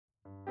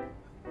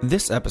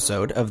This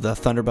episode of the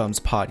Thunderbones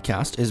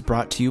podcast is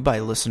brought to you by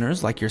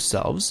listeners like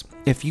yourselves.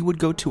 If you would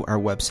go to our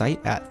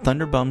website at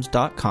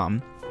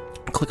thunderbones.com,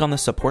 click on the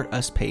Support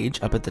Us page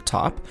up at the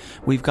top.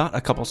 We've got a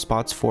couple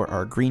spots for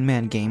our Green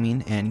Man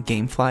Gaming and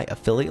Gamefly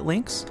affiliate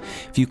links.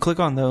 If you click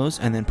on those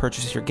and then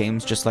purchase your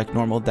games just like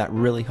normal, that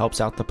really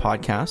helps out the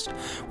podcast.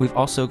 We've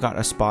also got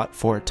a spot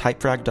for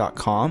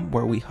typefrag.com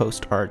where we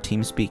host our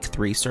TeamSpeak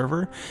 3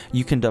 server.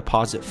 You can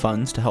deposit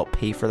funds to help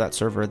pay for that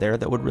server there.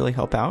 That would really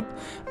help out.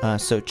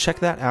 So check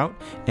that out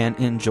and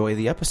enjoy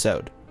the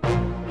episode.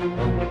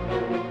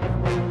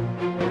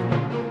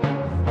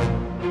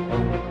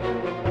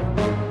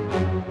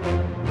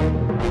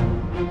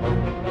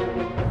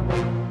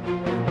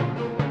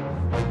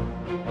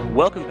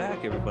 Welcome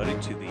back, everybody,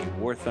 to the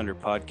War Thunder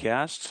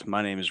podcast.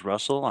 My name is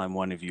Russell. I'm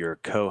one of your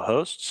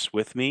co-hosts.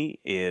 With me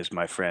is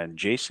my friend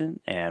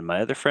Jason and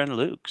my other friend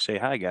Luke. Say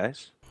hi,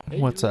 guys.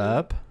 What's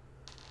up?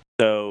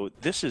 So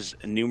this is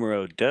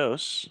numero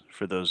dos,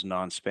 for those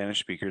non-Spanish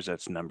speakers,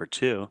 that's number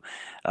 2,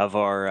 of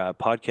our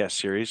podcast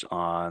series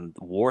on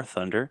War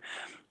Thunder.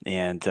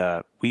 And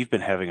we've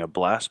been having a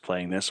blast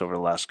playing this over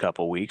the last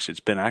couple weeks. It's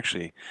been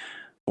actually...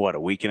 a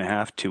week and a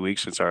half, 2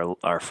 weeks since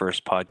our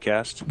first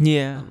podcast?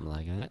 Yeah.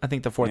 Like it. I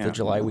think the 4th of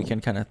July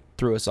weekend kind of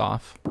threw us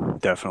off.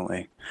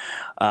 Definitely.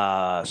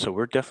 So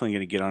we're definitely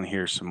going to get on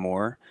here some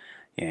more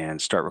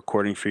and start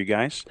recording for you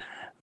guys.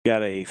 We've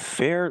got a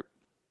fair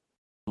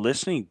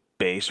listening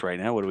base right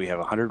now. What do we have,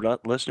 100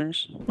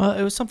 listeners? Well,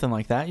 it was something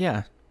like that,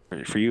 yeah.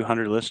 For you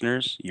 100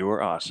 listeners,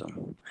 you're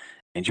awesome.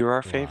 And you're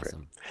our favorite.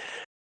 Awesome.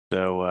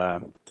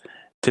 So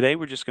today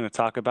we're just going to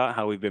talk about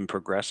how we've been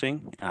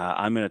progressing.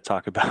 I'm going to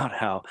talk about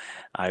how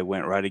I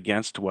went right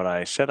against what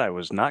I said I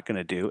was not going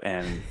to do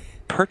and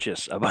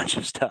purchase a bunch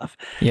of stuff.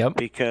 Yep.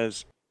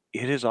 Because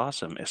it is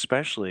awesome,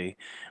 especially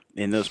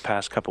in those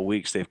past couple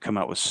weeks. They've come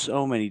out with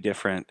so many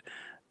different,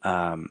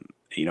 bonus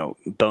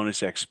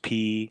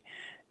XP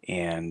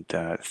and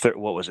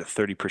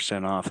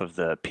 30% off of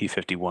the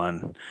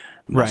P51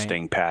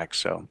 Mustang pack.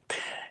 So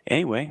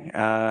anyway,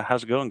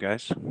 how's it going,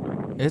 guys?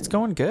 It's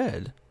going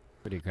good.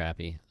 Pretty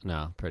crappy.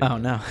 No, pretty Oh,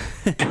 good.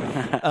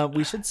 no.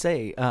 We should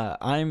say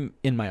I'm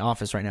in my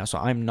office right now, so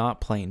I'm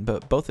not playing,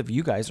 but both of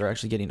you guys are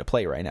actually getting to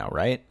play right now,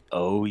 right?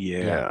 Oh,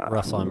 yeah.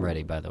 Russell, I'm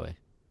ready, by the way.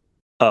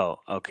 Oh,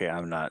 okay.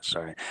 I'm not.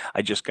 Sorry.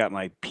 I just got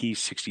my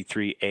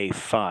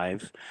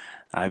P63A5.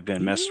 I've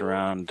been messing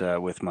around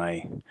with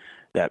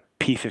that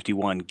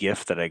P51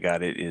 gift that I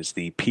got. It is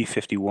the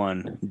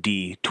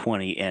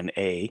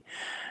P51D20NA,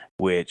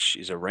 which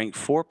is a rank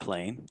 4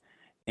 plane,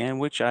 and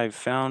which I've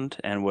found,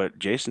 and what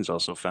Jason's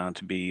also found,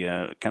 to be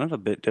kind of a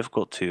bit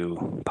difficult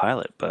to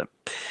pilot, but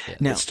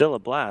Now, it's still a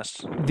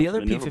blast. the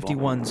other Maneuverable.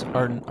 P51s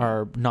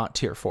are not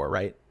tier 4,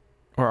 right?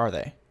 Or are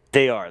they?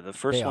 They are. The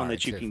first They one are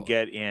that you tier can 4.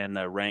 get in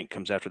rank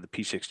comes after the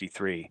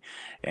P63,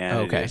 and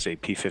Okay. it is a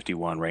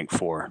P51 rank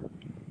 4.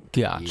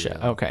 Gotcha.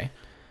 Yeah. Okay.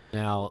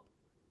 Now,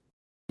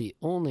 the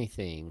only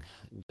thing,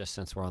 just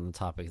since we're on the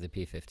topic of the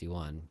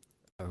P51,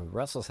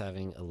 Russell's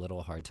having a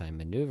little hard time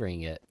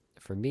maneuvering it.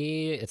 For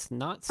me, it's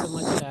not so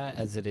much that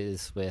as it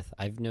is with,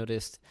 I've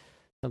noticed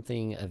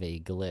something of a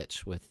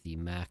glitch with the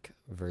Mac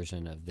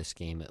version of this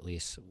game, at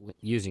least,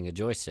 using a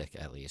joystick,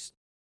 at least.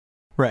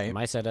 Right.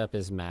 My setup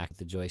is Mac,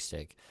 the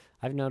joystick.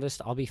 I've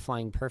noticed I'll be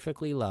flying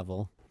perfectly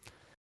level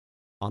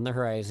on the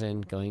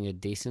horizon, going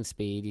at decent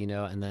speed,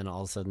 and then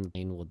all of a sudden the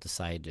plane will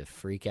decide to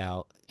freak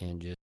out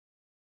and just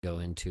go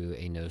into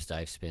a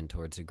nosedive spin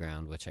towards the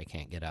ground, which I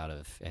can't get out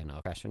of, and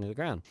I'll crash into the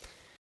ground.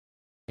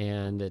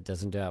 And it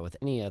doesn't do that with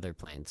any other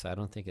plane, so I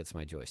don't think it's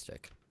my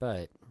joystick.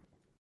 But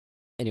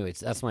anyways,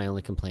 that's my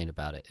only complaint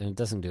about it, and it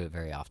doesn't do it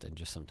very often,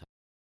 just sometimes.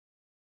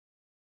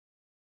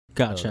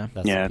 Gotcha. So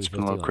that's Yeah, the it's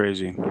been a little P51.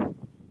 crazy.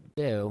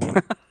 Ew.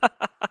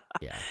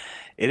 Yeah.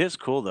 It is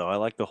cool, though. I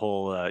like the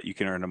whole you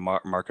can earn a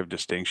mark of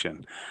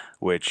distinction,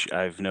 which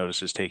I've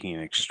noticed is taking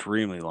an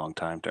extremely long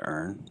time to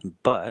earn.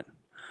 But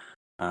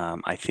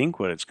I think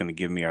what it's going to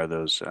give me are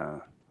those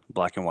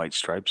black and white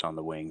stripes on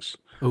the wings.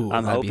 Ooh,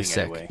 I'm that'd hoping be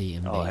sick. anyway.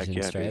 The Oh, heck invasion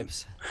yeah, dude.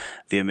 stripes.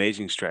 The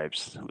amazing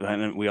stripes.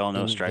 And we all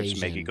know stripes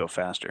make you Invasion. go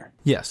faster.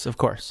 Yes, of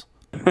course.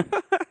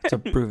 It's a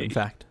proven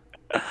fact.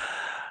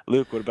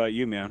 Luke, what about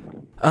you,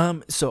 man?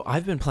 So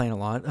I've been playing a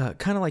lot,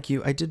 kind of like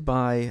you. I did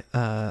buy,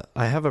 I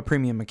have a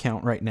premium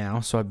account right now,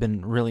 so I've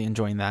been really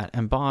enjoying that,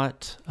 and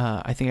bought,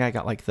 I think I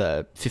got like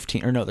the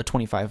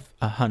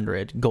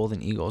 2500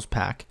 Golden Eagles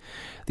pack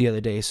the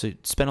other day, so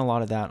spent a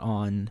lot of that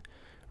on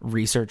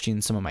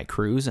researching some of my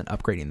crews and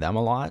upgrading them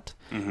a lot.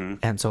 Mm-hmm.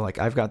 And so like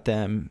I've got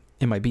them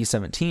in my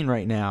B-17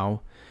 right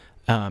now,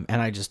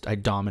 and I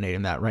dominate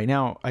in that right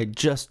now. I've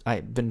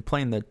been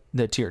playing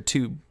the tier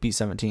 2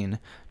 B-17,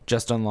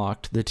 just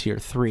unlocked the tier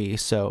 3,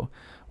 so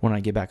when I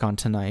get back on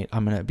tonight,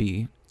 I'm going to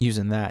be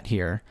using that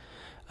here.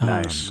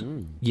 Nice.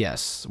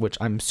 Yes, which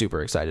I'm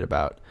super excited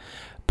about.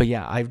 But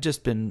yeah, I've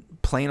just been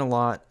playing a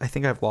lot. I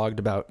think I've logged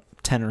about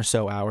 10 or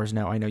so hours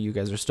now. I know you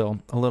guys are still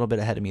a little bit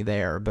ahead of me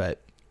there,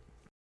 but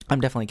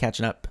I'm definitely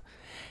catching up.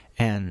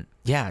 And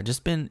yeah,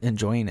 just been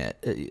enjoying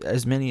it.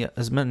 As many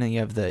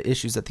of the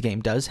issues that the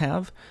game does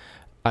have,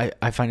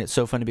 I find it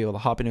so fun to be able to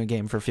hop into a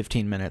game for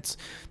 15 minutes,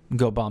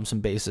 go bomb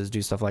some bases,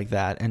 do stuff like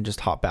that, and just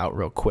hop out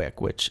real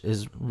quick, which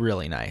is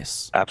really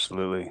nice.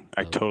 Absolutely.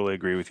 I totally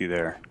agree with you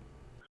there.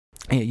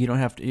 Yeah, you don't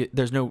have to.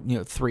 There's no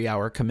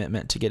 3-hour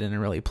commitment to get in and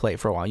really play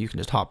for a while. You can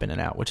just hop in and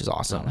out, which is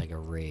awesome. Not like a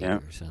raid Yeah.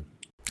 or something.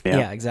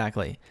 Yeah,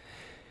 exactly.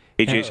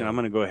 Hey, Jason, I'm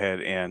going to go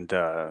ahead and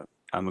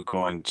I'm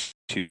going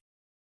to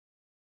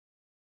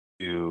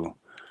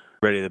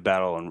ready the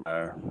battle in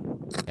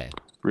Okay.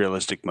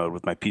 realistic mode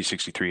with my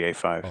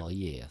P63A5. Oh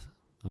yeah,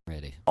 I'm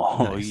ready.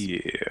 Oh, Nice.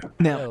 yeah.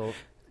 Now, So,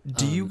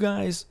 do you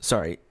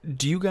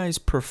guys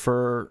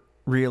prefer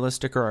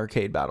realistic or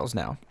arcade battles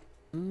now?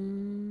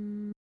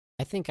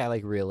 I think I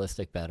like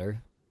realistic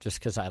better, just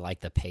because I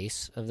like the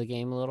pace of the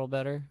game a little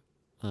better.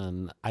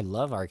 I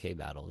love arcade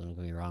battle, don't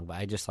get me wrong, but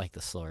I just like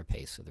the slower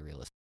pace of the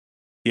realistic.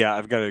 Yeah,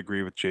 I've got to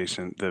agree with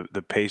Jason.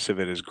 The pace of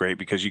it is great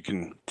because you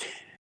can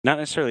not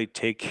necessarily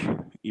take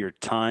your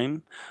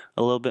time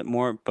a little bit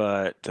more,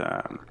 but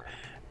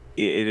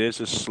it is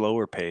a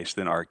slower pace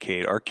than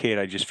arcade. Arcade,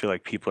 I just feel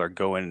like people are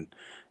going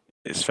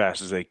as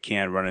fast as they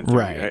can, running through.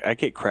 Right. I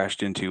get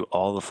crashed into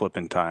all the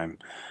flipping time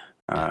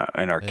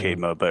in arcade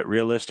mode, but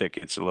realistic,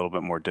 it's a little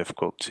bit more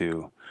difficult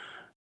to.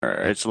 Or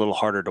it's a little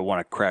harder to want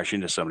to crash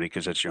into somebody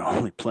because that's your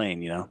only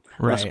plane, Unless,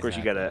 Right. of course,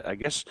 you got to, I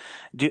guess,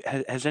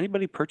 has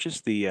anybody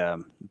purchased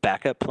the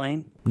backup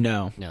plane?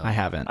 No, No. I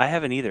haven't. I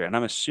haven't either. And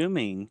I'm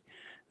assuming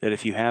that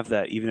if you have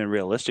that, even in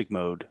realistic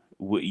mode,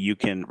 you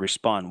can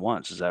respawn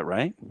once. Is that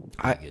right?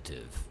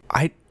 Negative.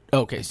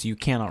 Okay, so you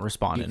cannot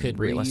respond You in could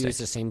realistic. reuse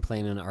the same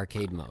plane in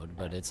arcade mode,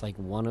 but it's like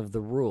one of the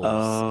rules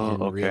Oh,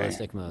 in okay.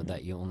 realistic mode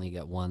that you only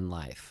get one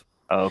life.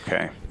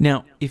 Okay.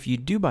 Now, if you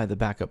do buy the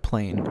backup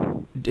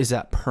plane, is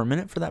that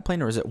permanent for that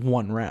plane, or is it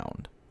one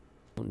round?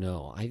 I don't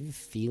know. I have a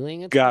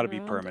feeling it's Got to be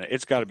around. permanent.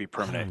 It's got to be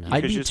permanent. know.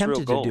 I'd because be it's real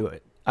tempted to gold. do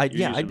it. You're I'd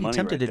using be money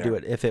tempted right to do there.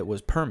 it if it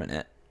was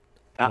permanent.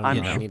 I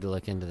I'm need to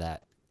look into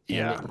that.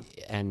 Yeah.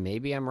 And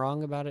maybe I'm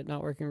wrong about it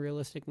not working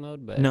realistic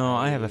mode, but No,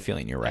 I have a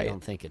feeling you're I right.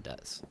 don't think it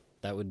does.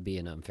 That would be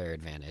an unfair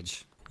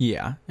advantage.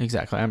 Yeah,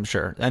 exactly. I'm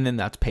sure. And then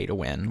that's pay to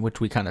win, which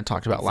we kind of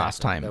talked about last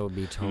Exactly. time. That would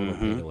be total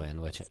pay to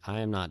win, which I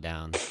am not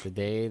down. The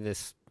day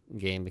this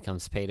game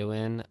becomes pay to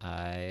win,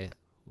 I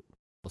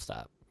will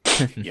stop.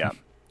 Yeah.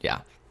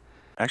 Yeah.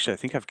 Actually, I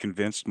think I've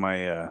convinced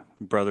my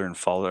brother and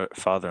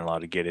father-in-law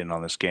to get in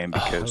on this game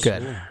because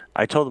Good.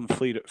 I told them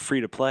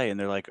free to play, and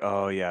they're like,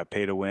 "Oh yeah,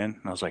 pay to win."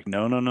 And I was like,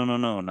 "No, not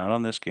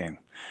on this game.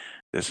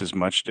 This is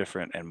much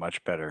different and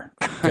much better."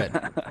 Good.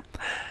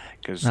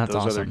 Because That's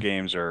those other awesome.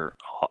 games are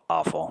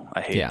awful. I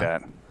hate Yeah.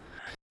 that.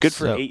 Good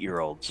for So-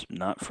 8-year-olds,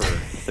 not for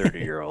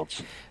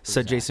 30-year-olds.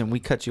 So, Jason,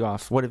 we cut you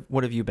off. What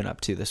have you been up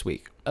to this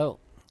week? Oh,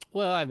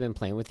 well, I've been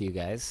playing with you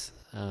guys,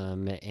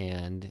 and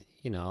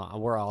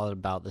we're all at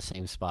about the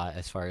same spot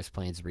as far as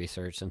planes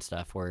research and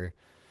stuff.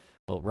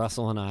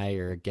 Russell and I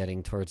are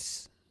getting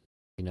towards,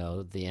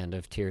 the end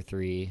of tier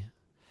 3,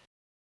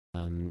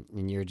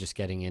 and you're just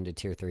getting into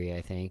tier 3,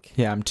 I think.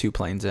 Yeah, I'm 2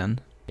 planes in.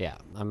 Yeah,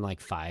 I'm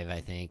like 5,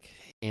 I think,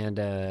 and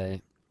You've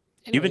been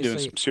anyway, doing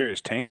so- some serious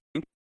tank.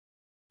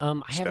 I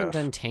haven't stuff.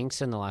 done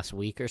tanks in the last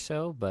week or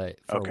so, but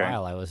for Okay. a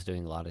while I was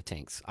doing a lot of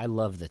tanks. I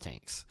love the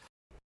tanks.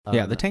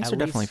 Yeah, the tanks at are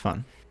definitely least-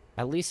 fun.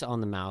 At least on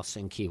the mouse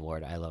and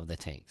keyboard, I love the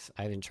tanks.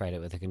 I haven't tried it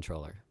with a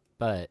controller,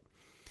 but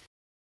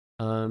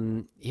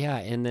yeah.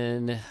 And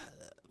then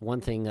one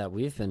thing that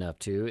we've been up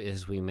to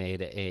is we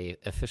made a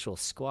official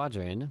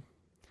squadron,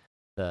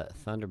 the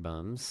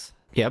Thunderbums.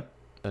 Yep.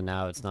 So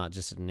now it's not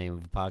just the name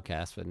of a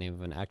podcast, but the name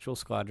of an actual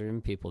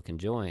squadron. People can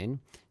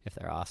join if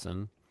they're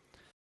awesome.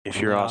 If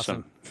you're Only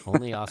awesome.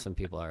 Only awesome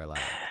people are allowed.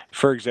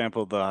 For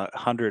example, the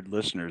 100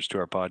 listeners to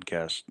our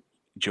podcast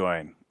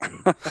join.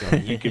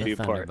 You can The be a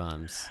part.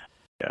 Thunderbums.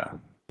 Yeah.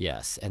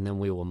 Yes, and then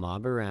we will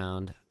mob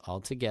around all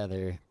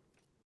together,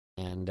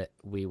 and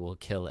we will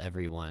kill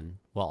everyone.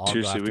 Well, all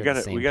Seriously, go we after the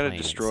gotta same we gotta plane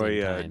at the destroy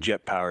same time.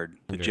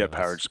 the 100 jet of us.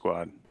 powered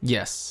squad.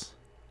 Yes.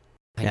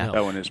 I yeah, know.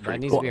 That one is That pretty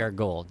needs cool. to be our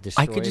goal.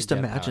 I could Destroy just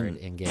jet-powered imagine-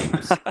 in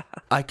games.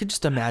 I could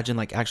just imagine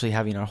like actually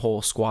having a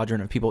whole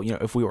squadron of people,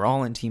 if we were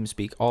all in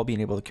TeamSpeak, all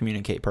being able to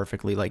communicate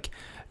perfectly, like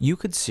you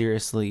could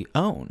seriously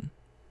own.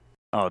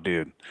 Oh,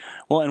 dude.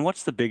 Well, and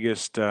what's the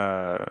biggest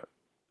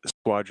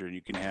squadron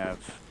you can have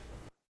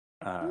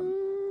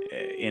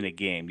in a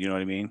game? You know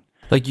what I mean?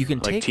 Like you can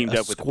Like take teamed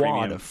a up with the squad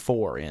premium. of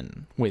 4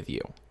 in with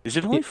you. Is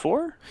it only It-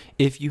 4?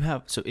 If you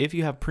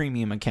have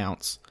premium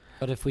accounts,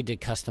 But if we did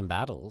custom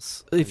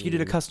battles, if you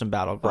did a custom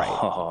battle, right.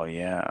 Oh,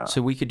 yeah.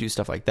 So we could do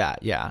stuff like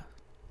that, yeah.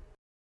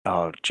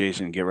 Oh,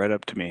 Jason, get right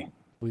up to me.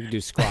 we could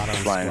do squad on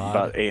Flying squad.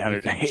 about We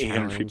 800 could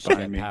 800 feet challenge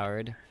behind me.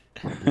 jet-powered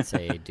and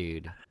say,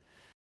 dude.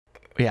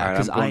 Yeah, All right,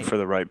 because I'm going for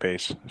the right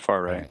base,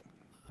 far right. alright,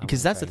 I'm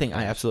because gonna that's the try thing to I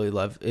finish. absolutely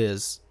love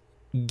is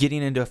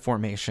getting into a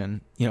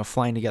formation,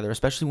 flying together,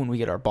 especially when we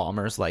get our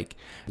bombers. Like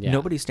Yeah.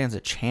 nobody stands a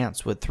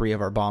chance with 3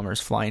 of our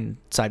bombers flying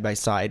side by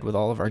side with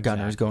all of our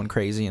gunners Exactly. going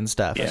crazy and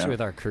stuff. Yeah. Especially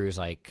with our crews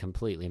like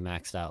completely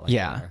maxed out. Like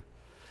Yeah. we are.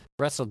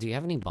 Russell, do you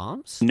have any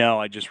bombs? No,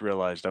 I just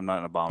realized I'm not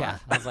in a bomber. Yeah,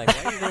 I was like,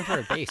 why are you going for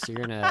a base?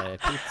 You're in a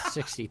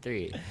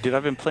P-63. Dude,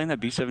 I've been playing that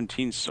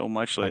B-17 so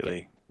much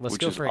lately. Let's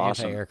which go is for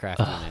awesome.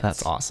 anti-aircraft Ugh, units.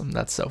 that's awesome.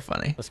 That's so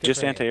funny. Let's go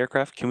Just for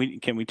anti-aircraft? Can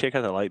we take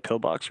out the light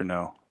pillbox or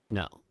no?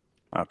 No.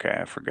 Okay,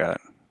 I forgot.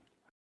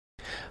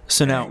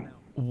 So Dang. now,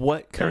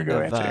 what There we kind go,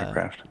 of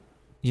anti-aircraft.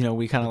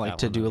 we kind of Put like that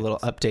to one do a on little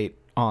your update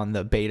on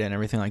the beta and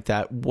everything like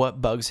that.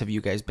 What bugs have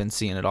you guys been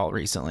seeing at all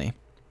recently?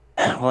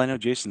 Well, I know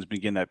Jason's been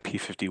getting that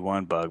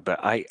P51 bug, but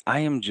I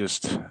am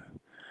just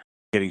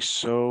getting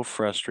so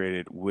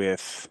frustrated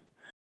with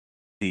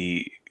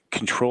the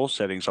control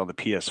settings on the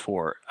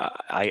PS4.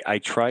 I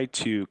tried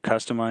to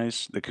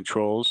customize the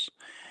controls,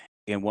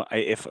 and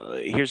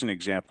here's an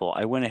example.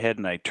 I went ahead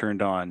and I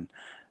turned on,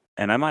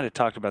 and I might have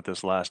talked about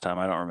this last time.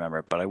 I don't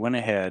remember, but I went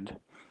ahead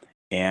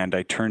and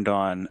I turned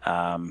on.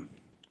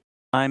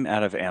 I'm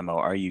out of ammo.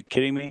 Are you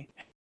kidding me?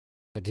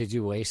 But did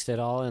you waste it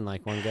all in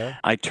like one go?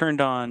 I turned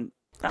on.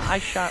 I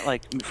shot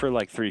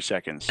for 3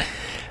 seconds.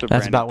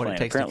 That's about what it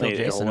takes to kill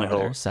Jason over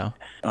there. So,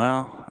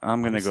 Well,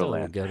 I'm gonna go still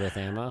land. good with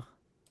ammo.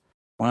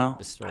 Well,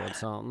 Destroyed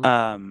something.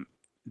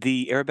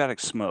 the aerobatic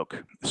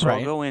smoke. So Right.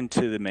 I'll go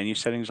into the menu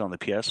settings on the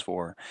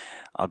PS4.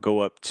 I'll go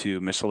up to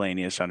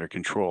miscellaneous under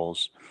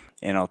controls,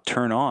 and I'll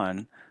turn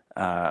on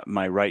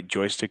my right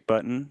joystick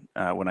button.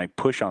 When I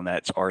push on that,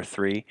 it's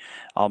R3.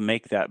 I'll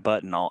make that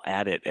button. I'll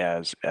add it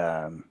as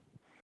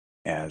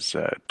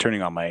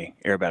turning on my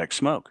aerobatic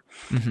smoke.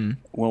 mhm.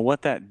 Well,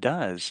 what that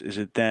does is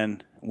it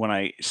then, when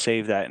I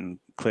save that and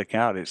click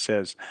out, it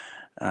says,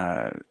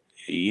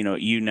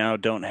 you now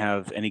don't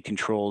have any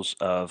controls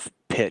of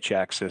pitch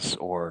axis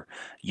or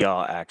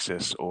yaw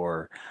axis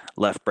or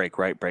left brake,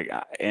 right brake.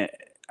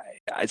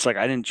 It's like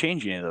I didn't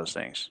change any of those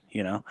things,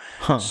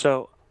 Huh.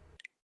 So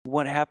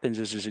what happens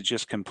is it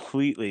just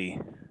completely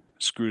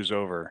screws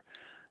over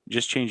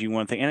just changing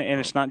one thing. And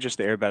it's not just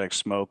the aerobatic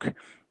smoke.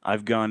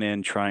 I've gone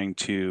in trying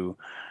to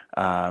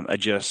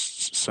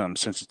adjust some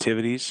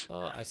sensitivities.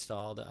 Oh, I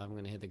stalled. I'm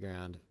gonna hit the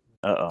ground.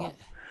 Uh-oh.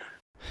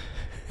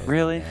 Yeah.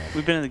 Really? bad.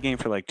 We've been in the game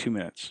for like 2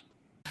 minutes.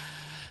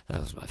 That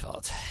was my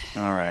fault.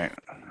 All right.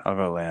 I'll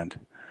go land.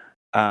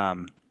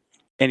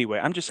 Anyway,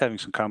 I'm just having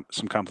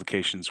some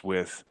complications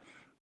with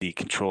the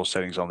control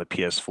settings on the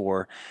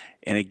PS4.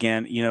 And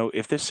again,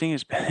 if this thing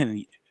has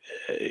been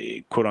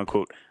in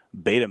quote-unquote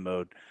beta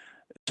mode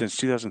since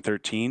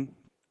 2013,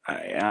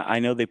 I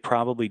know they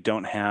probably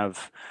don't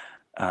have,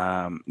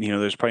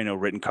 there's probably no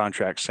written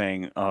contract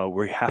saying,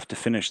 we have to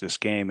finish this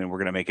game and we're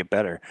going to make it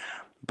better.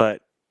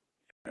 But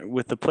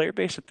with the player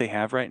base that they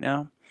have right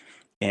now,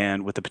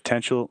 and with the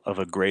potential of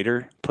a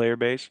greater player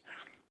base,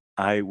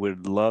 I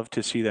would love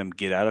to see them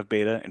get out of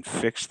beta and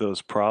fix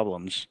those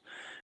problems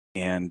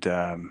and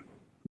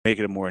make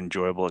it a more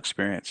enjoyable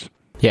experience.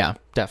 Yeah,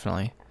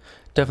 definitely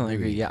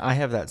agree. Yeah, I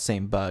have that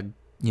same bug,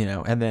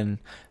 and then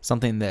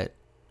something that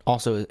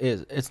also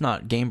it's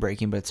not game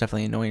breaking, but it's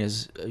definitely annoying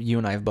is you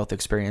and I have both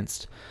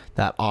experienced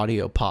that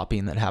audio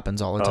popping that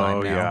happens all the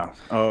time now.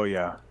 Oh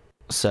yeah.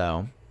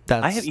 So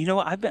that's I have. You know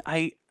what?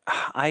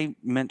 I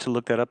meant to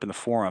look that up in the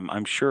forum.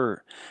 I'm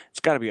sure it's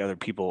got to be other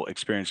people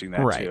experiencing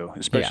that Right. too,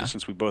 especially Yeah.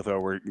 since we both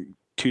we're in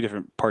 2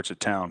 different parts of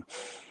town.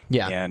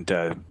 Yeah. And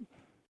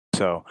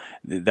so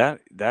that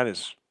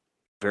is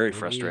very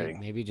frustrating.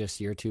 Maybe just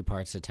your 2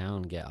 parts of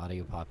town get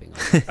audio popping.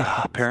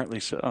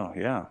 Apparently so.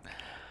 Yeah.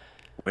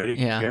 Way to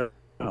Yeah. go.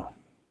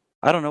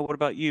 I don't know. What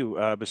about you?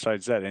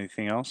 Besides that,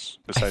 anything else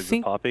besides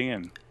think- the popping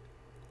and?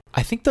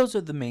 I think those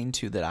are the main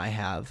 2 that I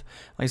have.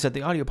 Like I said,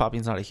 the audio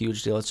popping is not a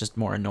huge deal. It's just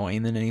more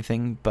annoying than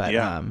anything. But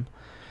Yeah.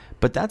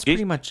 but that's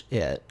pretty much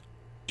it.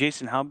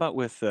 Jason, how about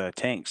with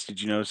tanks? Did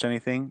you notice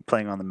anything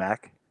playing on the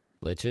Mac?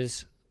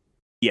 Glitches?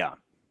 Yeah.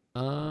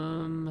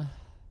 I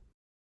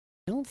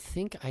don't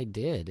think I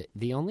did.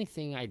 The only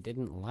thing I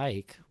didn't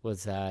like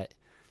was that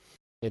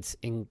it's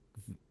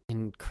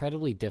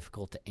incredibly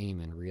difficult to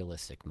aim in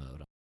realistic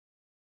mode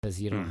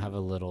because you don't have a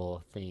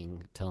little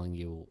thing telling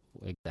you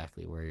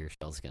exactly where your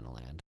shell's going to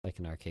land, like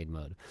in arcade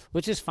mode,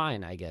 which is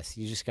fine, I guess.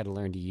 You just got to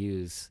learn to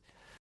use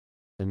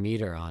the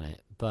meter on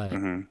it, but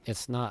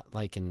it's not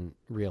like in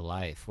real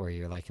life where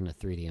you're like in a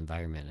 3D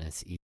environment and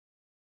it's each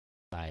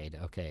side.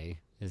 Okay,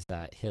 is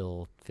that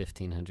hill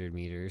 1,500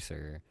 meters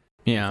or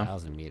Yeah.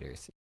 1,000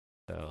 meters?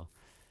 So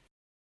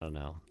I don't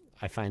know.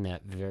 I find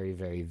that very,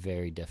 very,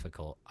 very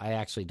difficult. I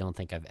actually don't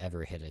think I've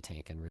ever hit a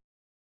tank in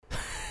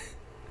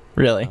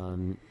Really?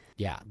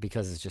 yeah,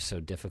 because it's just so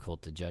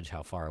difficult to judge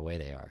how far away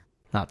they are.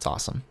 That's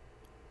awesome.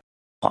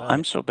 Well,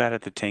 I'm so bad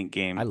at the tank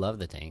game. I love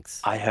the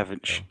tanks. I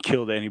haven't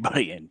killed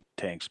anybody in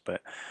tanks,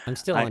 but I'm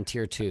still on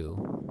tier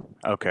 2,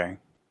 okay.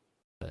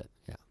 but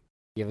yeah.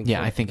 You haven't Yeah,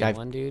 killed I think I've-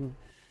 one, dude?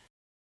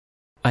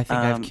 I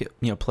think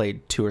I've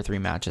played 2 or 3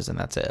 matches and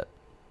that's it.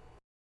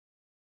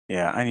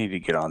 Yeah, I need to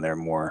get on there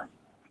more.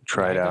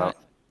 Try it out.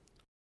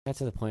 Got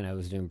to the point I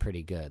was doing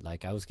pretty good.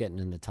 Like I was getting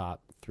in the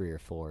top 3 or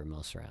 4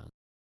 most rounds.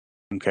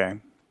 Okay.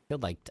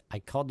 I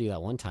called you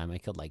that one time. I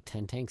killed like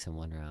 10 tanks in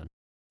one round.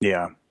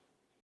 Yeah.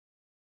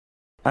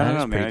 I That don't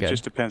is know, man. pretty It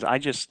just depends.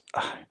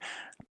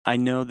 I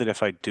know that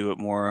if I do it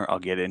more, I'll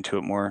get into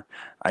it more.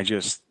 I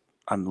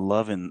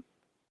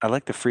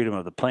like the freedom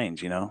of the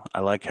planes, I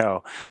like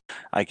how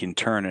I can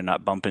turn and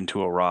not bump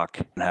into a rock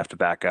and have to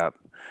back up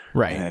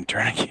Right. and then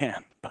turn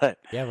again. But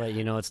Yeah, but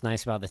you know what's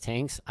nice about the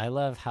tanks? I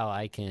love how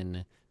I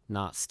can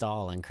not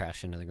stall and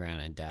crash into the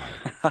ground and die.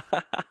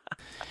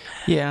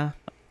 Yeah.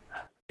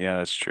 yeah,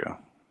 that's true.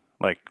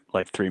 Like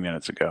 3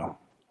 minutes ago.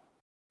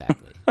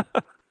 Exactly.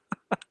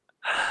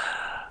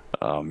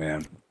 Oh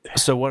man.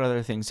 So what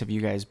other things have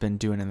you guys been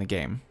doing in the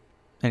game?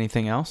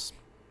 Anything else?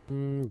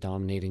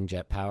 Dominating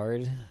jet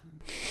powered.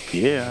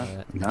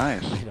 Yeah,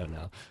 nice. I don't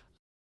know.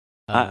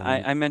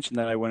 I mentioned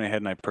that I went ahead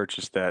and I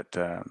purchased that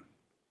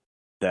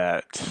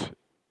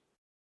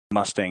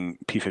Mustang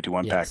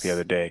P51 pack the Yes.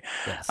 other day.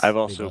 Yes, I've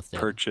we also both did.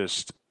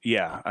 purchased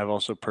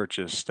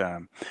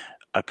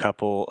a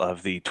couple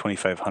of the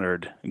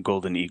 2500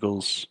 Golden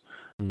Eagles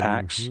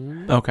packs.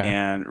 Mhm. Okay.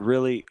 And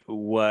really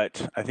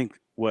what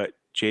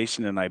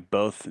Jason and I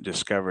both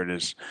discovered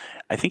is,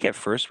 I think at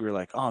first we were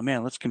like, oh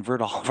man, let's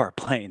convert all of our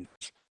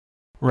planes.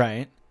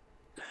 Right.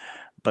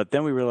 But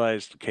then we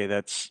realized, okay,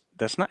 it's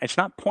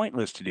not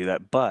pointless to do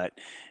that, but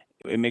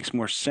it makes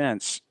more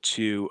sense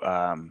to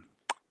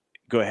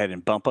go ahead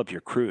and bump up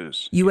your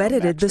crews. You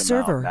edited max the them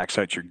out, server. max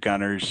out your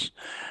gunners,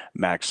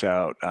 max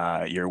out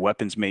your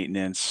weapons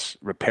maintenance,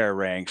 repair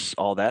ranks,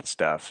 all that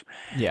stuff.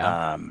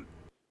 Yeah.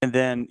 And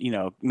then,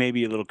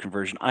 maybe a little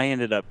conversion. I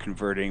ended up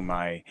converting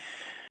my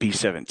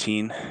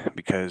B-17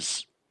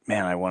 because,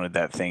 man, I wanted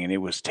that thing, and it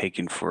was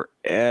taking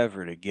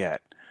forever to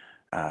get.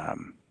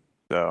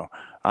 So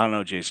I don't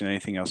know, Jason,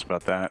 anything else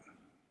about that?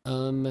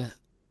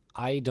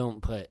 I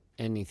don't put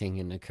anything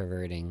into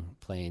converting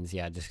planes,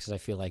 just because I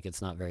feel like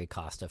it's not very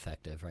cost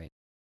effective, right?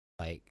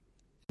 Like,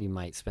 you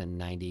might spend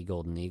 90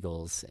 Golden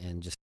Eagles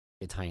and just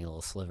a tiny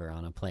little sliver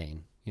on a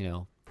plane,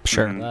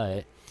 Sure. Mhm. But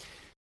I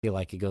feel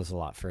like it goes a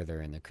lot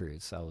further in the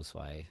cruise. That was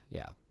why,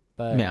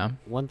 But Yeah.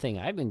 one thing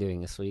I've been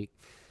doing this week,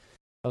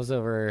 I was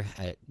over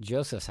at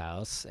Joseph's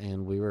house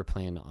and we were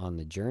playing on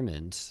the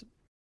Germans.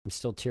 I'm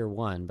still tier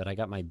 1, but I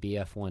got my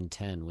BF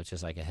 110, which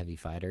is like a heavy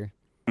fighter.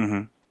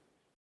 Mm-hmm.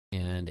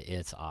 And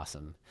it's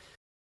awesome.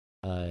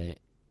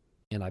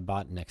 And I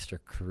bought an extra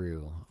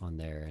crew on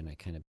there, and I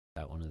kind of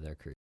got one of their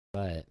crews.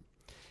 But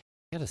I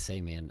gotta say,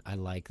 man, I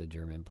like the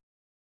German.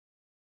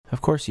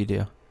 Of course you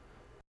do.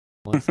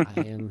 Once I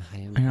am.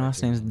 And your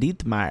last name's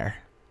Dietmeier.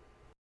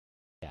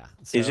 Yeah.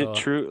 Is it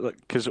true?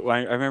 Because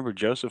I remember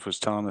Joseph was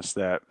telling us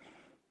that,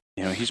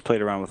 he's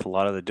played around with a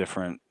lot of the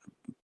different,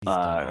 He's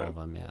done all of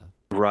them, yeah.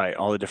 right,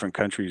 all the different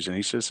countries, and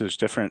he says there's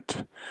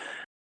different.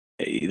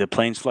 The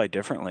planes fly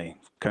differently,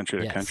 country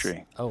to Yes.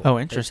 country. Oh,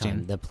 interesting. big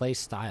time. The play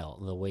style,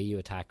 the way you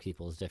attack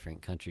people is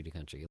different country to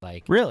country.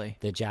 Like Really?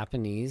 the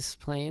Japanese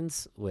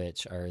planes,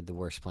 which are the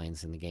worst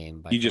planes in the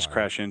game. By You just far.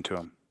 crash into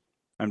them.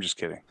 I'm just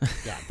kidding.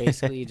 Yeah,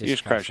 basically you You just,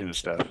 just crash into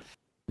stuff.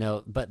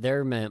 No, but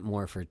they're meant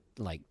more for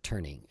like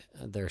turning.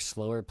 They're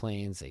slower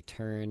planes. They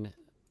turn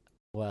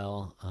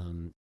well.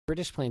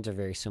 British planes are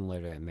very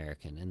similar to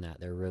American in that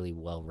they're really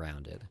well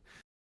rounded.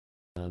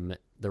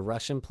 The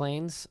Russian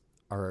planes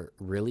are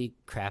really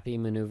crappy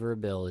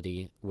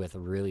maneuverability with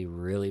really,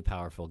 really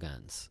powerful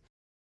guns.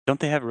 Don't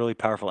they have really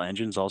powerful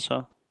engines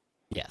also?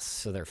 Yes,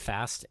 so they're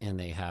fast and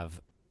they have.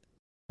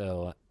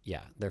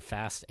 They're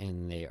fast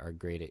and they are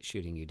great at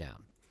shooting you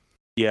down.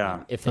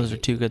 Yeah. If Those are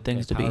two good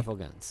things to be. Powerful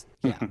guns.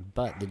 Yeah,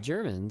 but the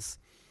Germans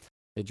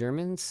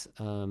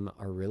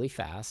are really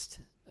fast.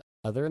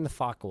 Other than the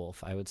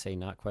Focke-Wulf, I would say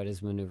not quite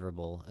as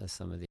maneuverable as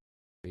some of the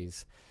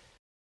countries.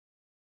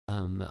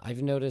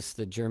 I've noticed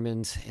the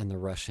Germans and the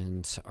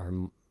Russians are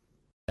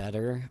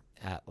better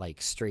at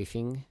like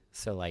strafing,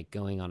 so like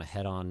going on a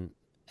head-on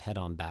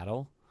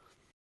battle,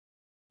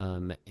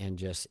 and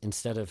just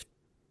instead of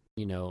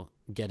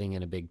getting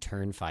in a big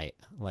turn fight,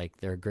 like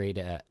they're great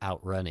at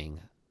outrunning,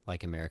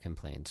 like American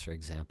planes, for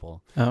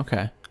example.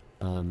 Okay.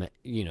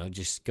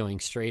 Just going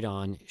straight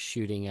on,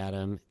 shooting at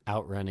them,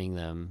 outrunning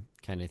them,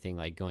 kind of thing,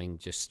 like going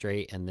just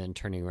straight and then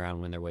turning around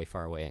when they're way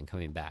far away and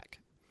coming back.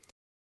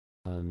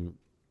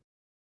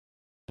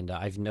 And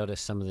I've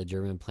noticed some of the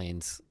German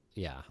planes,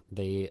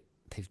 they've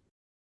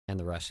and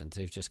the Russians,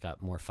 they've just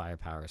got more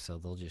firepower, so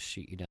they'll just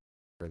shoot you down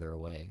further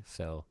away.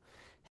 So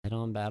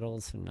head-on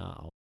battles are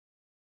not.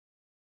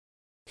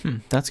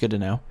 That's good to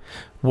know.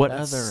 What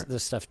That's other? the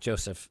stuff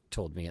Joseph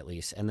told me, at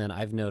least, and then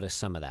I've noticed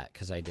some of that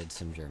because I did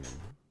some German.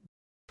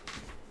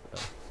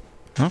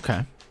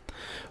 Okay.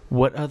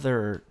 What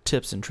other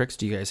tips and tricks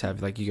do you guys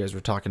have? Like you guys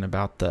were talking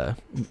about the,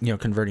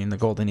 converting the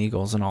Golden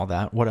Eagles and all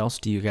that. What else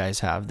do you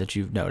guys have that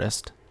you've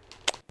noticed?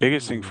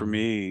 Biggest thing for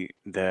me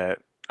that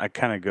I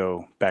kind of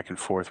go back and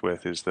forth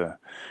with is the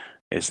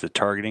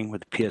targeting.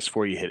 With the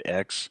PS4, you hit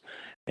X,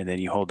 and then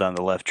you hold down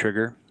the left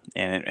trigger.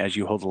 And as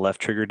you hold the left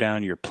trigger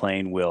down, your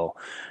plane will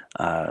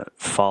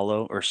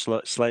follow or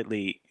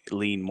slightly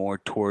lean more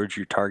towards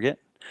your target.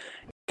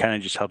 Kind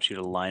of just helps you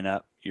to line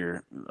up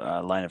your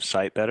line of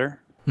sight better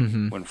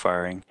when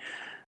firing.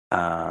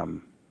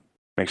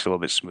 Makes it a little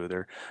bit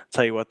smoother. I'll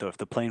tell you what, though, if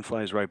the plane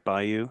flies right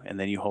by you and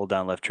then you hold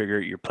down left trigger,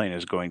 your plane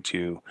is going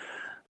to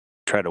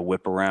try to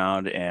whip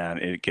around, and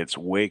it gets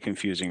way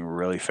confusing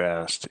really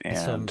fast. I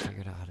still haven't And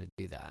figured out how to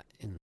do that.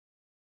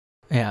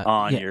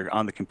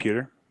 on the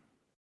computer.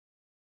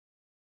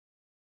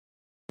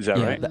 Is that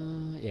Yeah, right?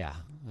 Yeah.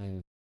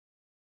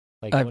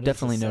 Like, I've what is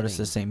definitely noticed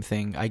the setting?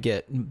 same thing. I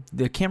get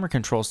the camera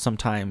controls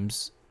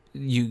sometimes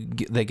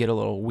they get a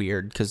little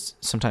weird because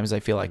sometimes I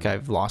feel like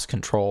I've lost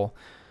control,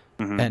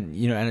 Hmm. and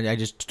and I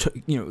just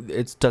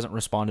it doesn't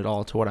respond at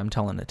all to what I'm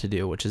telling it to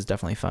do, which is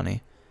definitely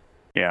funny.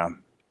 Yeah.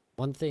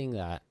 One thing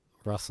that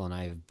Russell and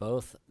I have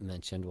both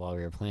mentioned while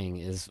we were playing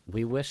is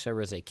we wish there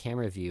was a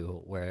camera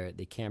view where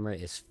the camera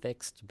is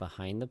fixed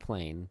behind the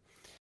plane,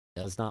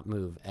 does not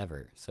move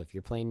ever. So if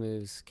your plane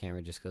moves,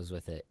 camera just goes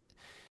with it.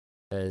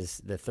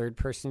 Because the third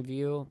person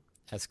view,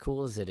 as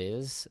cool as it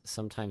is,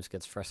 sometimes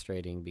gets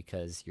frustrating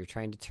because you're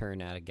trying to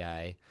turn at a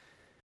guy,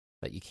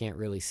 but you can't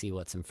really see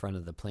what's in front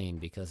of the plane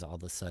because all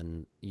of a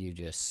sudden you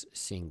just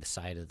seeing the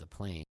side of the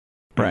plane.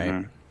 Right.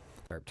 Mhm.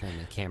 Or turn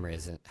the camera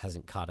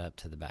hasn't caught up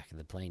to the back of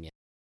the plane yet.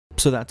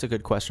 So that's a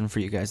good question for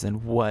you guys.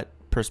 Then, what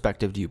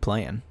perspective do you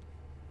play in?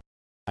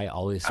 I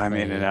always I'm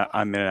in and play. out.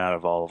 I'm in and out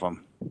of all of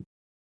them.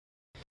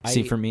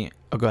 See, for me,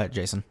 go ahead,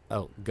 Jason.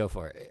 Oh, go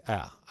for it.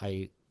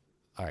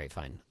 All right,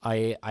 fine.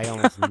 I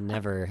almost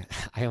never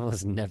I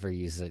almost never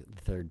use a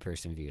third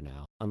person view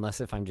now,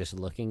 unless if I'm just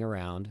looking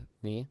around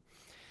me.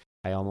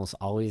 I almost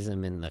always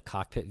am in the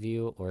cockpit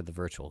view or the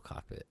virtual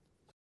cockpit.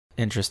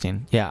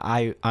 Interesting. Yeah,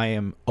 I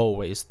am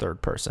always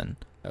third person.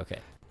 Okay.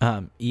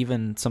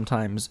 Even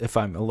sometimes if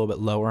I'm a little bit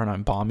lower and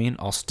I'm bombing,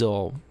 I'll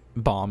still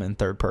bomb in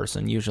third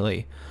person.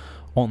 Usually,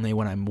 only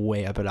when I'm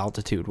way up at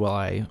altitude will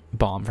I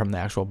bomb from the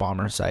actual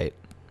bomber site.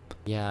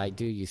 Yeah, I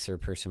do use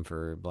third person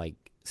for like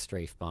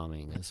strafe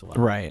bombing as well.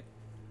 Right.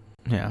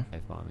 Yeah.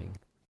 Strafe bombing.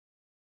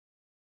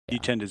 You Yeah.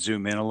 tend to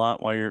zoom in a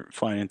lot while you're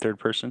flying in third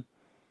person.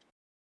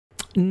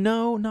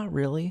 No, not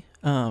really.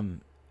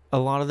 A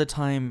lot of the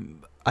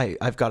time,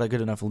 I've got a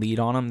good enough lead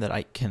on them that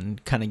I can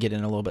kind of get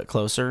in a little bit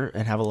closer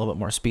and have a little bit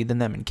more speed than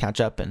them and catch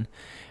up and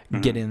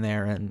get in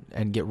there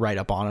and get right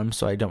up on them,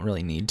 so I don't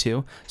really need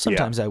to.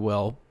 Sometimes I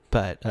will,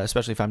 but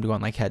especially if I'm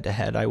going like head to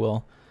head, I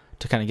will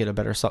to kind of get a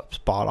better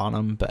spot on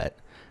them, but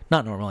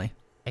not normally.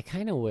 I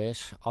kind of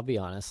wish, I'll be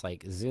honest,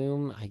 like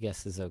Zoom I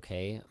guess is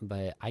okay,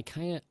 but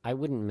I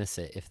wouldn't miss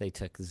it if they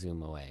took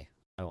Zoom away.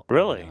 I'll be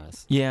Really?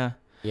 honest. Yeah.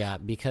 Yeah,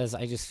 because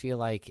I just feel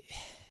like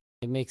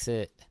it makes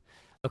it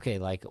okay.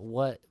 Like,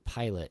 what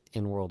pilot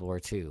in World War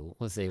II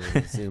was able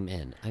to zoom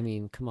in? I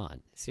mean, come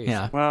on, seriously.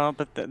 Yeah. Well,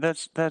 but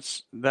that's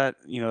that's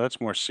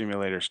more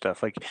simulator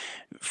stuff. Like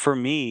for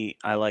me,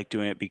 I like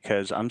doing it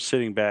because I'm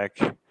sitting back.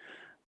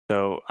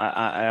 So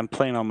I'm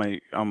playing on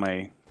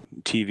my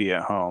TV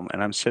at home,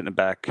 and I'm sitting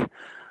back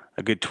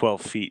a good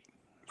 12 feet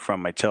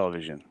from my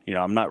television.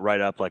 I'm not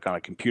right up like on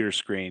a computer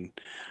screen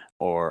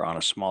or on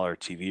a smaller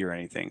TV or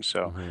anything.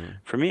 So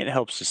for me, it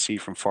helps to see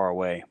from far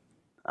away.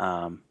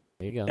 There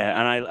you go.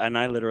 And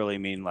I literally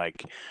mean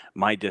like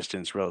my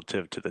distance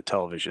relative to the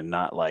television,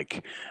 not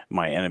like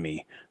my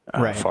enemy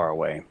Right. far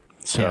away.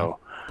 So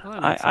Oh,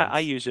 that makes I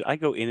sense. use it. I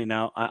go in and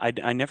out.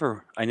 I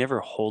never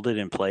hold it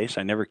in place.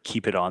 I never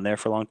keep it on there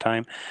for a long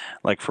time.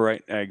 Like for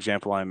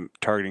example, I'm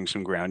targeting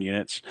some ground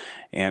units,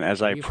 and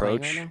as I Are you playing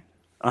approach, right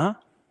uh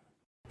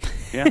huh,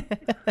 yeah,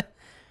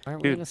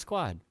 Aren't we dude. in a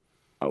squad?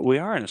 We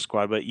are in a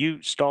squad, but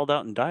you stalled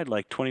out and died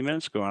like 20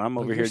 minutes ago, and I'm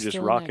Oh, over you're here just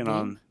still in that rocking game?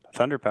 on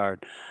Thunder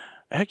Powered.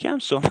 Heck yeah,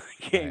 I'm still in the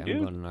All game, right, I'm dude.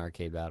 going to an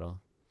arcade battle.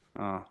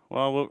 Well,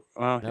 Nope,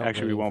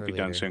 actually, we waiting won't for be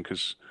done later. soon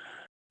because.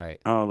 All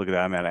right. Oh, look at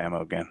that! I'm out of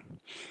ammo again.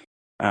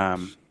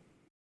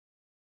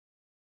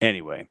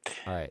 Anyway,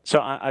 All right.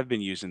 so I've been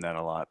using that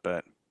a lot,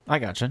 but I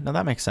gotcha. No,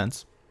 that makes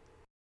sense.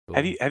 Cool.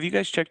 have you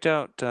guys checked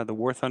out the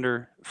War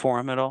Thunder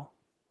forum at all?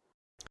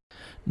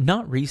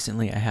 Not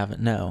recently, I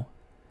haven't, no.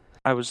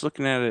 I was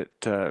looking at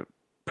it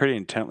pretty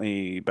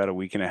intently about a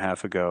week and a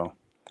half ago,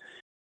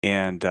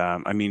 and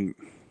I mean,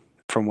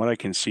 from what I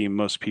can see,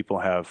 most people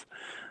have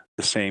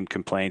the same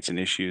complaints and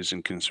issues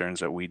and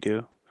concerns that we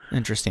do.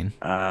 Interesting.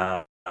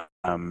 And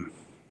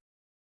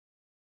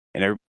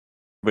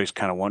everybody's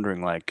kind of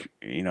wondering, like,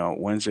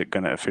 when's it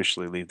going to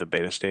officially leave the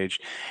beta stage,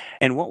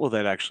 and what will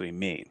that actually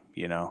mean?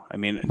 I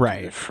mean,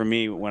 Right. for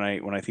me, when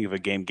I think of a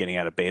game getting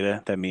out of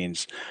beta, that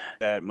means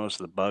that most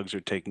of the bugs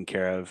are taken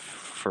care of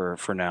for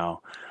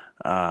now.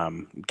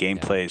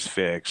 Gameplay is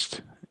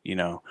fixed.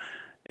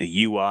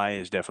 The UI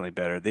is definitely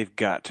better. They've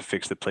got to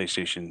fix the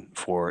PlayStation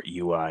 4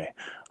 UI.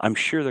 I'm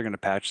sure they're going to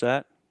patch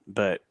that,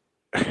 but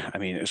I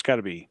mean, it's got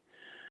to be.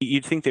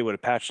 You'd think they would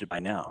have patched it by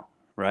now,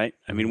 right?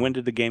 I mean, when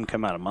did the game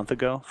come out? A month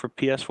ago for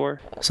PS4?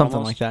 Something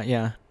Almost? like that,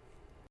 yeah.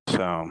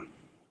 So,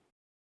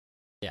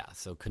 Yeah,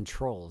 so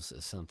controls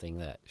is something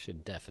that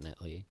should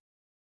definitely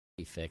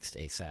be fixed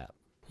ASAP.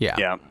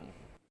 yeah.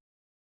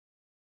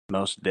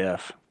 Most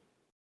def.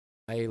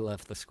 I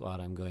left the squad.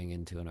 I'm going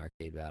into an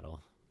arcade battle.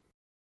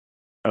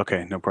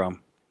 Okay, no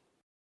problem.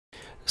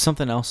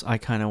 Something else I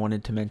kind of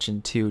wanted to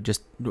mention too,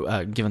 just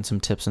giving some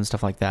tips and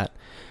stuff like that.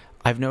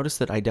 I've noticed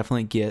that I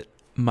definitely get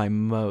my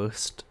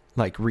most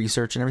like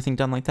research and everything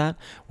done like that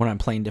when I'm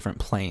playing different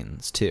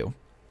planes too.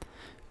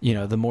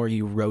 The more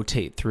you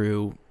rotate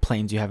through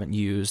planes you haven't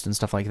used and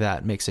stuff like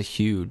that makes a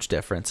huge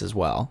difference as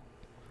well.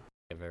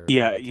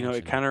 Yeah,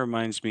 it kind of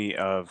reminds me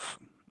of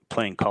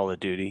playing Call of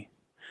Duty.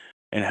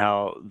 and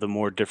how the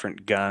more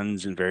different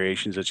guns and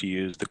variations that you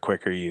use, the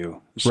quicker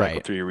you cycle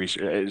Right. through your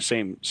research.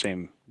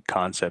 Same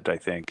concept, I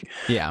think.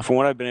 Yeah. From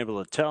what I've been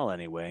able to tell,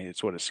 anyway,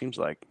 it's what it seems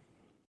like.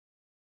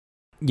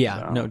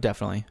 Yeah. So- No,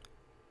 definitely.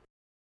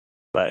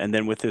 But and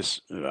then with this,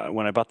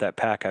 when I bought that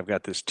pack, I've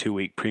got this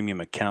 2-week premium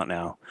account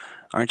now.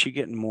 Aren't you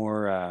getting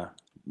more?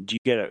 Do you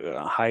get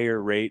a higher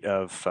rate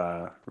of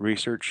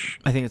research?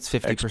 I think it's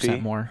 50%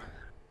 XP? more.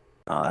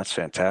 Oh, that's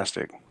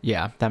fantastic.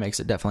 Yeah, that makes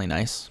it definitely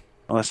nice.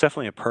 Well, that's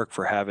definitely a perk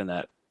for having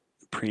that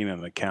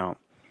premium account.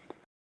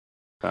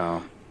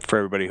 For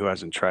everybody who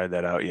hasn't tried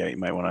that out yet, you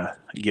might want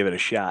to give it a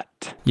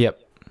shot. Yep.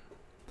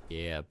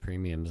 Yeah,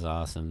 premium's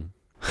awesome.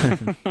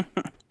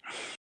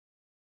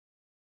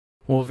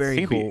 Well, very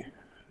It'd be- cool.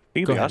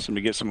 It'd Go be ahead. awesome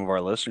to get some of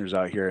our listeners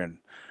out here and,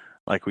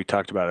 like we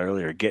talked about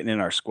earlier, getting in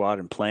our squad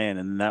and playing,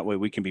 and that way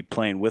we can be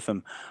playing with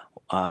them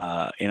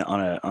on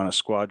a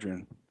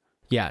squadron.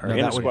 Yeah, Or no, in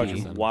a that would squadron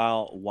be awesome.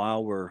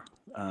 while we're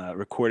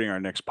recording our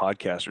next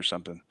podcast or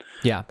something.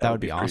 that would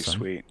be pretty awesome.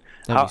 Sweet.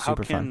 That'd be How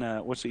super can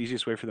fun. what's the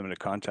easiest way for them to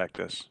contact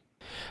us?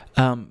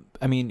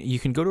 I mean, you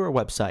can go to our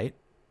website,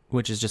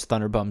 which is just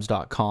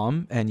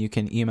thunderbums.com, and you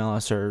can email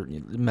us or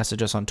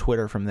message us on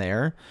Twitter from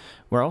there.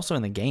 We're also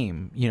in the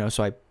game,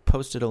 so I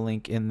posted a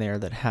link in there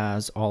that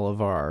has all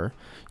of our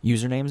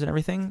usernames and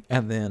everything,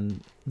 and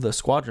then the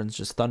squadron's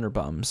just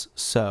Thunderbums.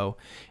 So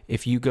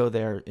if you go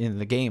there in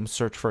the game,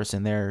 search for us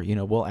in there,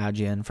 we'll add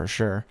you in for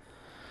sure.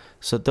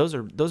 So those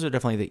are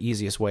definitely the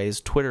easiest ways.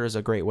 Twitter is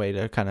a great way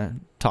to kind of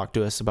talk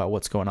to us about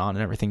what's going on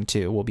and everything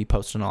too. We'll be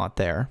posting a lot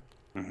there.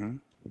 Mm-hmm.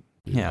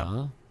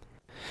 Yeah.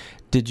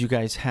 Did you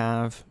guys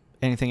have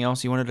anything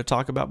else you wanted to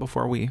talk about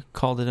before we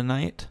called it a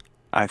night?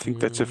 I think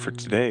that's it for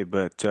today,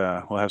 but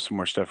we'll have some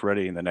more stuff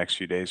ready in the next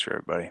few days for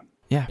everybody.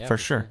 Yeah, Yeah, for for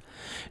sure. sure.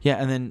 Yeah,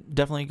 and then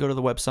definitely go to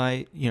the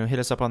website, hit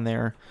us up on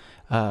there.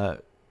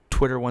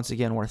 Twitter, once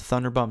again, we're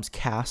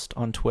ThunderBumsCast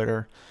on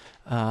Twitter.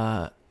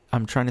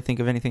 I'm trying to think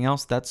of anything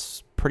else.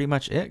 That's pretty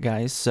much it,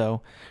 guys.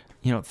 So,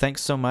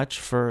 thanks so much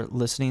for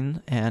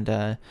listening,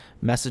 and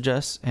message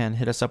us and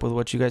hit us up with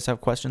what you guys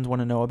have questions, want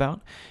to know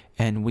about,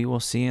 and we will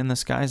see you in the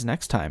skies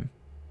next time.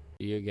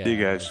 See you guys. See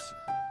you guys.